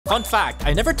Fun fact,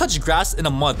 I never touched grass in a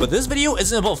month, but this video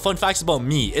isn't about fun facts about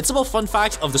me. It's about fun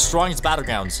facts of the Strongest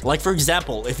Battlegrounds. Like for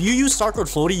example, if you use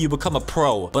Starcode Floaty, you become a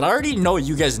pro. But I already know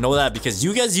you guys know that because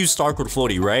you guys use Starcode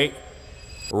Floaty, right?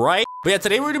 Right? But yeah,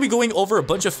 today we're going to be going over a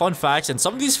bunch of fun facts, and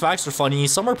some of these facts are funny,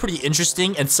 some are pretty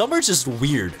interesting, and some are just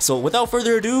weird. So without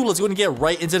further ado, let's go and get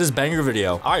right into this banger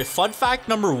video. Alright, fun fact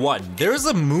number 1. There is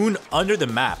a moon under the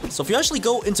map. So if you actually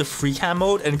go into free cam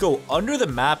mode and go under the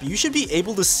map, you should be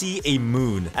able to see a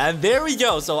moon. And there we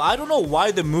go. So I don't know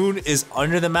why the moon is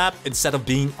under the map instead of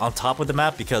being on top of the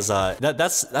map, because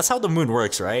that's how the moon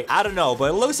works, right? I don't know,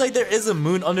 but it looks like there is a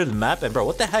moon under the map. And bro,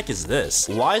 what the heck is this?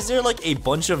 Why is there like a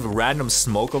bunch of random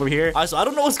smoke over here? So I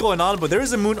don't know what's going on, but there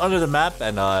is a moon under the map,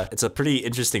 and it's a pretty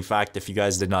interesting fact if you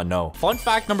guys did not know. Fun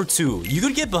fact number 2. You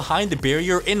could get behind the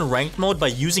barrier in ranked mode by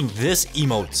using this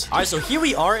emote. Alright, so here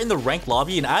we are in the ranked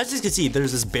lobby, and as you can see,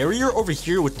 there's this barrier over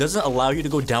here which doesn't allow you to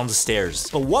go down the stairs.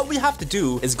 But what we have to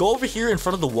do is go over here in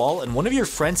front of the wall, and one of your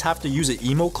friends have to use an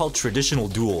emote called traditional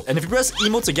duel. And if you press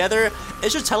emote together,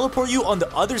 it should teleport you on the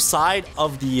other side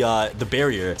of the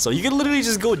barrier. So you can literally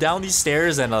just go down these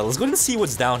stairs, and let's go and see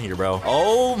what's down here, bro.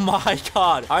 Oh my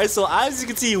god. Alright, so as you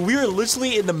can see, we are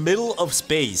literally in the middle of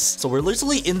space. So we're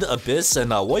literally in the abyss,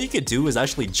 and what you could do is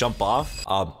actually jump off.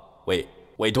 Wait,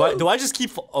 do I just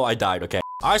keep... Oh, I died. Okay.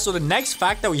 Alright, so the next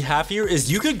fact that we have here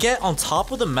is you could get on top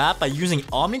of the map by using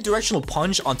omnidirectional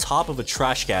punch on top of a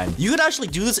trash can. You could actually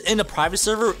do this in a private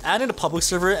server and in a public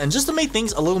server, and just to make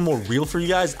things a little more real for you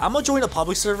guys, I'm gonna join a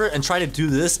public server and try to do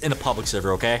this in a public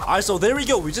server, okay? Alright, so there we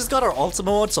go. We just got our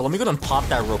ultimate mode, so let me go and pop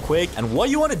that real quick. And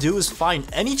what you want to do is find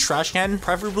any trash can,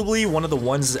 preferably one of the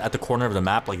ones at the corner of the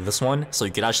map, like this one, so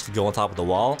you could actually go on top of the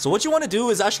wall. So what you want to do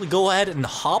is actually go ahead and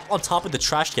hop on top of the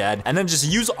trash can, and then just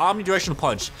use omnidirectional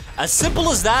punch. As simple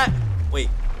as that. Wait,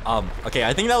 okay,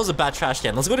 I think that was a bad trash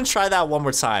can. Let's go ahead and try that one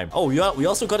more time. Oh, we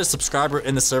also got a subscriber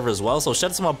in the server as well, so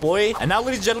shout out to my boy. And now,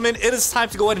 ladies and gentlemen, it is time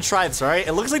to go ahead and try this, all right?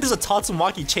 It looks like there's a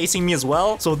Tatsumaki chasing me as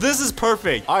well, so this is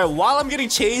perfect. All right, while I'm getting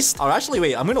chased, or actually,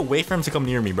 wait, I'm gonna wait for him to come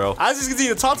near me, bro. As you can see,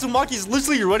 the Tatsumaki is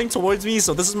literally running towards me,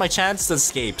 so this is my chance to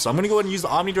escape. So I'm gonna go ahead and use the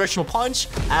omnidirectional punch,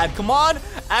 and come on,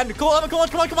 and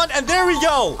there we go.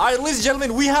 All right, ladies and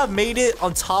gentlemen, we have made it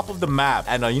on top of the map.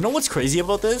 And you know what's crazy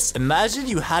about this? Imagine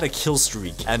you had a kill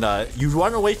streak, and you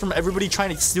run away from everybody trying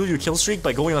to steal your kill streak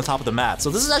by going on top of the map. So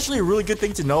this is actually a really good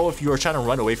thing to know if you are trying to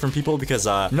run away from people, because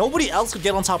nobody else could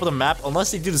get on top of the map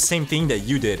unless they do the same thing that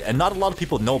you did, and not a lot of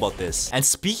people know about this. And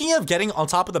speaking of getting on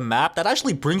top of the map, that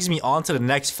actually brings me on to the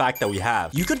next fact that we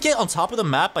have. You could get on top of the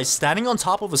map by standing on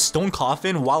top of a stone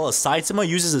coffin while a Saitama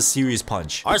uses a series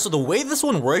punch. Alright, so the way this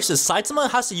one works is Saitama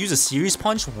has to use a series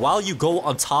punch while you go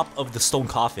on top of the stone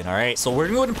coffin. Alright, so we're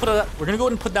gonna go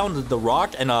ahead and put down the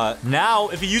rock, and now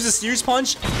if he uses series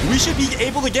punch, we should be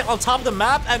able to get on top of the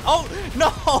map. And oh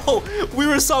no, we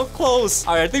were so close.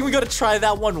 All right, I think we gotta try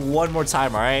that one more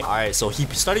time. All right, so he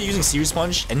started using series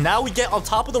punch, and now we get on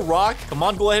top of the rock. Come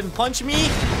on, go ahead and punch me,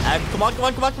 and come on,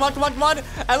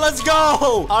 and let's go.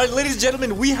 All right, ladies and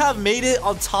gentlemen, we have made it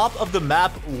on top of the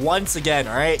map once again.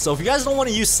 All right, so if you guys don't want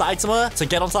to use Saitama to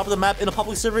get on top of the map in a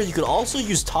public server, you could also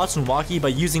use Tatsumaki by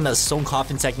using that stone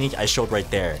coffin technique I showed right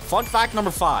there. Fun fact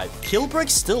number 5: kill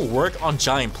bricks still work on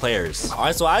giant players.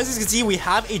 Alright, so as you can see, we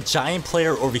have a giant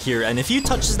player over here, and if he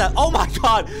touches that, oh my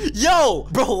god, yo,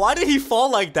 bro, why did he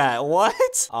fall like that?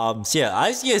 What? So yeah,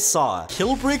 as you guys saw,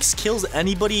 kill bricks kills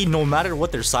anybody no matter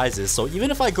what their size is. So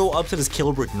even if I go up to this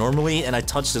kill brick normally and I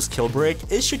touch this kill brick,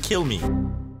 it should kill me.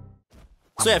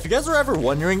 So yeah, if you guys are ever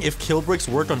wondering if kill bricks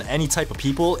work on any type of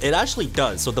people, it actually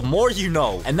does. So the more you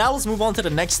know. And now let's move on to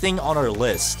the next thing on our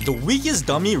list. The weakest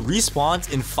dummy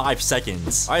respawns in 5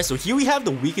 seconds. All right, so here we have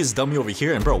the weakest dummy over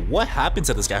here. And bro, what happened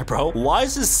to this guy, bro? Why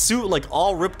is his suit like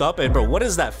all ripped up? And bro, what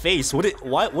is that face? What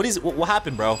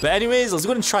happened, bro? But anyways, let's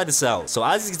go ahead and try this out. So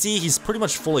as you can see, he's pretty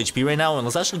much full HP right now. And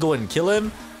let's actually go ahead and kill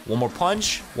him. One more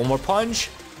punch.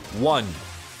 1,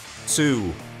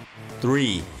 2,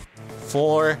 3,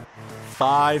 4,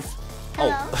 5.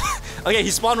 Oh, okay, he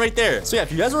spawned right there. So yeah,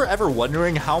 if you guys were ever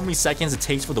wondering how many seconds it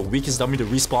takes for the weakest dummy to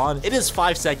respawn, it is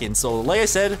 5 seconds. So like I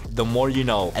said, the more you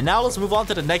know. And now let's move on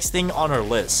to the next thing on our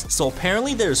list. So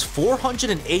apparently there's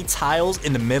 408 tiles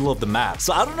in the middle of the map.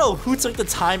 So I don't know who took the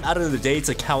time out of the day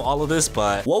to count all of this,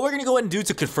 but what we're gonna go ahead and do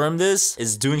to confirm this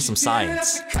is doing some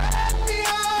science.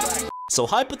 So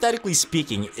hypothetically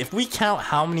speaking, if we count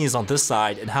how many is on this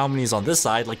side and how many is on this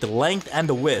side, like the length and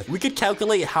the width, we could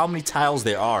calculate how many tiles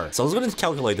there are. So let's go ahead and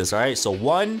calculate this, all right? So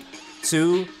 1,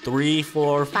 2, 3,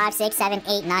 4, 5, 6, 7,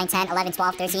 8, 9, 10, 11,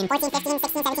 12, 13, 14, 15,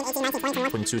 16, 17, 18, 19, 20,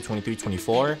 21, 22, 23,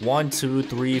 24. 1, 2,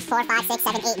 3, 4, 5, 6,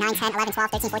 7, 8, 9, 10, 11,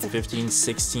 12, 13, 14, 15,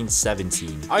 16,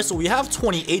 17. All right, so we have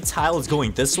 28 tiles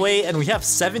going this way, and we have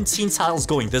 17 tiles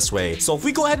going this way. So if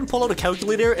we go ahead and pull out a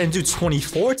calculator and do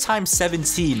 24 times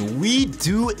 17, we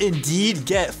do indeed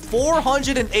get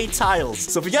 408 tiles.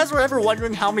 So if you guys were ever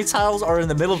wondering how many tiles are in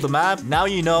the middle of the map, now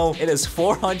you know it is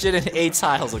 408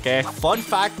 tiles, okay? Fun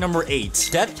fact number 8.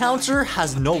 Death counter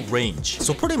has no range.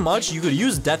 So pretty much you could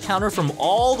use death counter from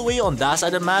all the way on that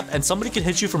side of the map, and somebody could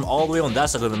hit you from all the way on that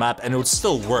side of the map, and it would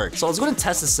still work. So let's go and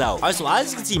test this out. All right, so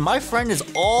as you can see, my friend is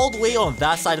all the way on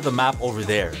that side of the map over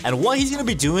there. And what he's gonna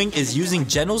be doing is using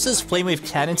Genos' flame wave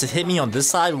cannon to hit me on this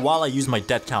side while I use my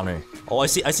death counter. Oh, I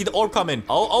see the orb coming.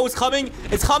 Oh, it's coming.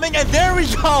 It's coming, and there we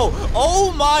go.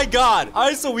 Oh my god. All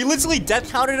right, so we literally death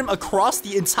counted him across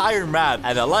the entire map.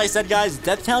 And like I said, guys,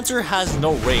 death counter has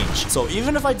no range. So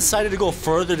even if I decided to go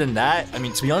further than that, I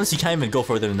mean, to be honest, you can't even go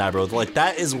further than that, bro. Like,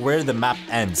 that is where the map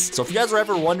ends. So if you guys were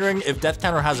ever wondering if death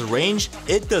counter has a range,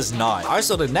 it does not. All right,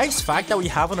 so the next fact that we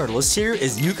have on our list here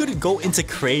is you could go into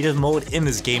creative mode in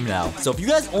this game now. So if you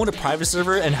guys own a private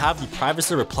server and have the private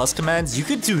server plus commands, you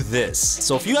could do this.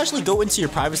 So if you actually go into your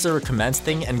private server commands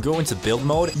thing and go into build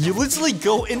mode, you literally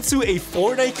go into a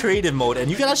Fortnite creative mode, and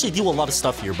you can actually do a lot of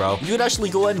stuff here, bro. You could actually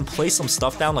go ahead and place some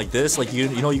stuff down like this, like you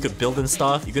know, you could build and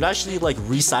stuff. You could actually like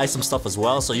resize some stuff as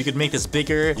well. So you could make this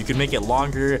bigger, you could make it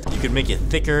longer, you could make it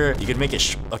thicker, you could make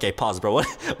it okay, pause, bro.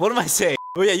 What am I saying?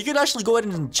 But yeah, you can actually go ahead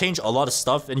and change a lot of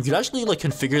stuff, and you can actually like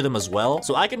configure them as well.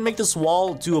 So I can make this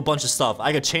wall do a bunch of stuff.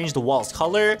 I could change the wall's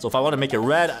color. So if I want to make it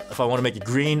red, if I want to make it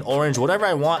green, orange, whatever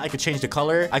I want, I could change the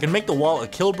color. I can make the wall a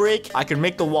kill break. I can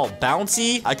make the wall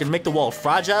bouncy. I can make the wall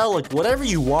fragile. Like whatever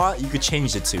you want, you could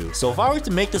change it to. So if I were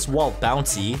to make this wall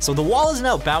bouncy, so the wall is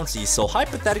now bouncy. So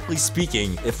hypothetically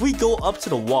speaking, if we go up to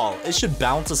the wall, it should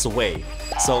bounce us away.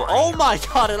 So, oh my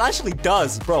god, it actually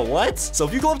does, bro. What? So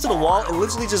if you go up to the wall, it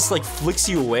literally just like flicks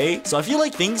you away. So I feel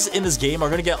like things in this game are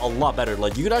gonna get a lot better.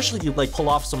 Like you could actually like pull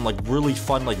off some like really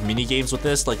fun like mini games with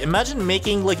this. Like imagine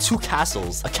making like 2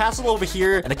 castles, a castle over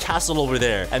here and a castle over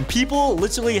there, and people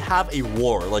literally have a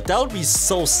war. Like that would be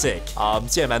so sick. So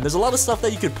yeah, man, there's a lot of stuff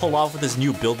that you could pull off with this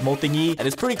new build mode thingy, and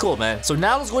it's pretty cool, man. So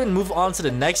now let's go ahead and move on to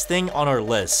the next thing on our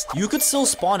list. You could still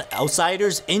spawn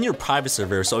outsiders in your private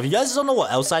server. So if you guys don't know what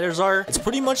outsiders are, it's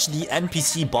pretty much the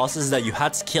NPC bosses that you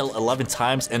had to kill 11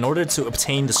 times in order to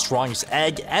obtain the strongest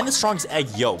egg and the strongest egg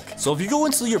yolk. So if you go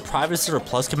into your private server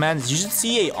plus commands, you should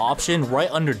see a option right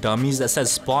under dummies that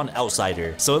says spawn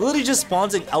outsider. So it literally just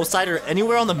spawns an outsider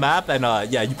anywhere on the map, and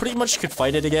yeah, you pretty much could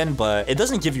fight it again, but it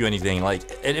doesn't give you anything.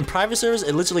 Like in private servers,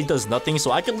 it literally does nothing.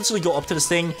 So I can literally go up to this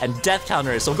thing and death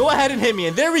counter it. So go ahead and hit me,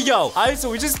 and there we go. All right,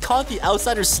 so we just caught the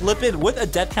outsider slipping with a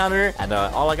death counter, and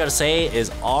all I gotta say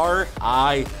is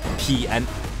RIP. And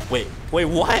wait,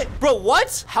 what? Bro,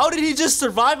 what? How did he just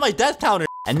survive my death counter?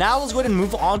 And now let's go ahead and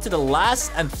move on to the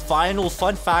last and final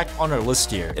fun fact on our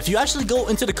list here. If you actually go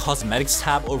into the cosmetics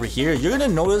tab over here, you're gonna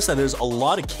notice that there's a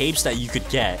lot of capes that you could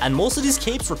get. And most of these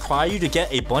capes require you to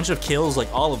get a bunch of kills like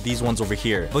all of these ones over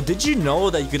here. But did you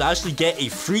know that you could actually get a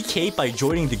free cape by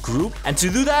joining the group? And to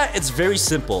do that, it's very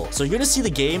simple. So you're gonna see the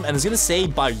game, and it's gonna say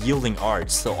by yielding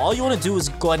arts. So all you wanna do is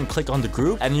go ahead and click on the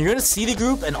group, and you're gonna see the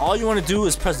group, and all you wanna do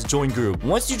is press join group.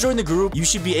 Once you join the group, you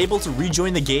should be able to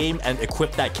rejoin the game and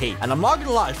equip that cape. And I'm not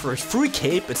gonna lie, for a free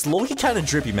cape, it's low-key kind of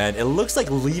drippy, man. It looks like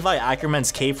Levi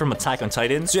Ackerman's cape from Attack on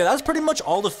Titan. So yeah, that's pretty much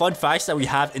all the fun facts that we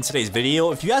have in today's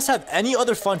video. If you guys have any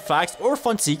other fun facts or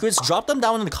fun secrets, drop them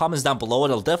down in the comments down below,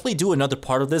 and I'll definitely do another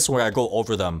part of this where I go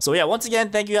over them. So yeah, once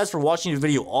again, thank you guys for watching the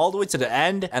video all the way to the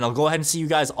end, and I'll go ahead and see you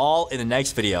guys all in the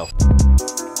next video.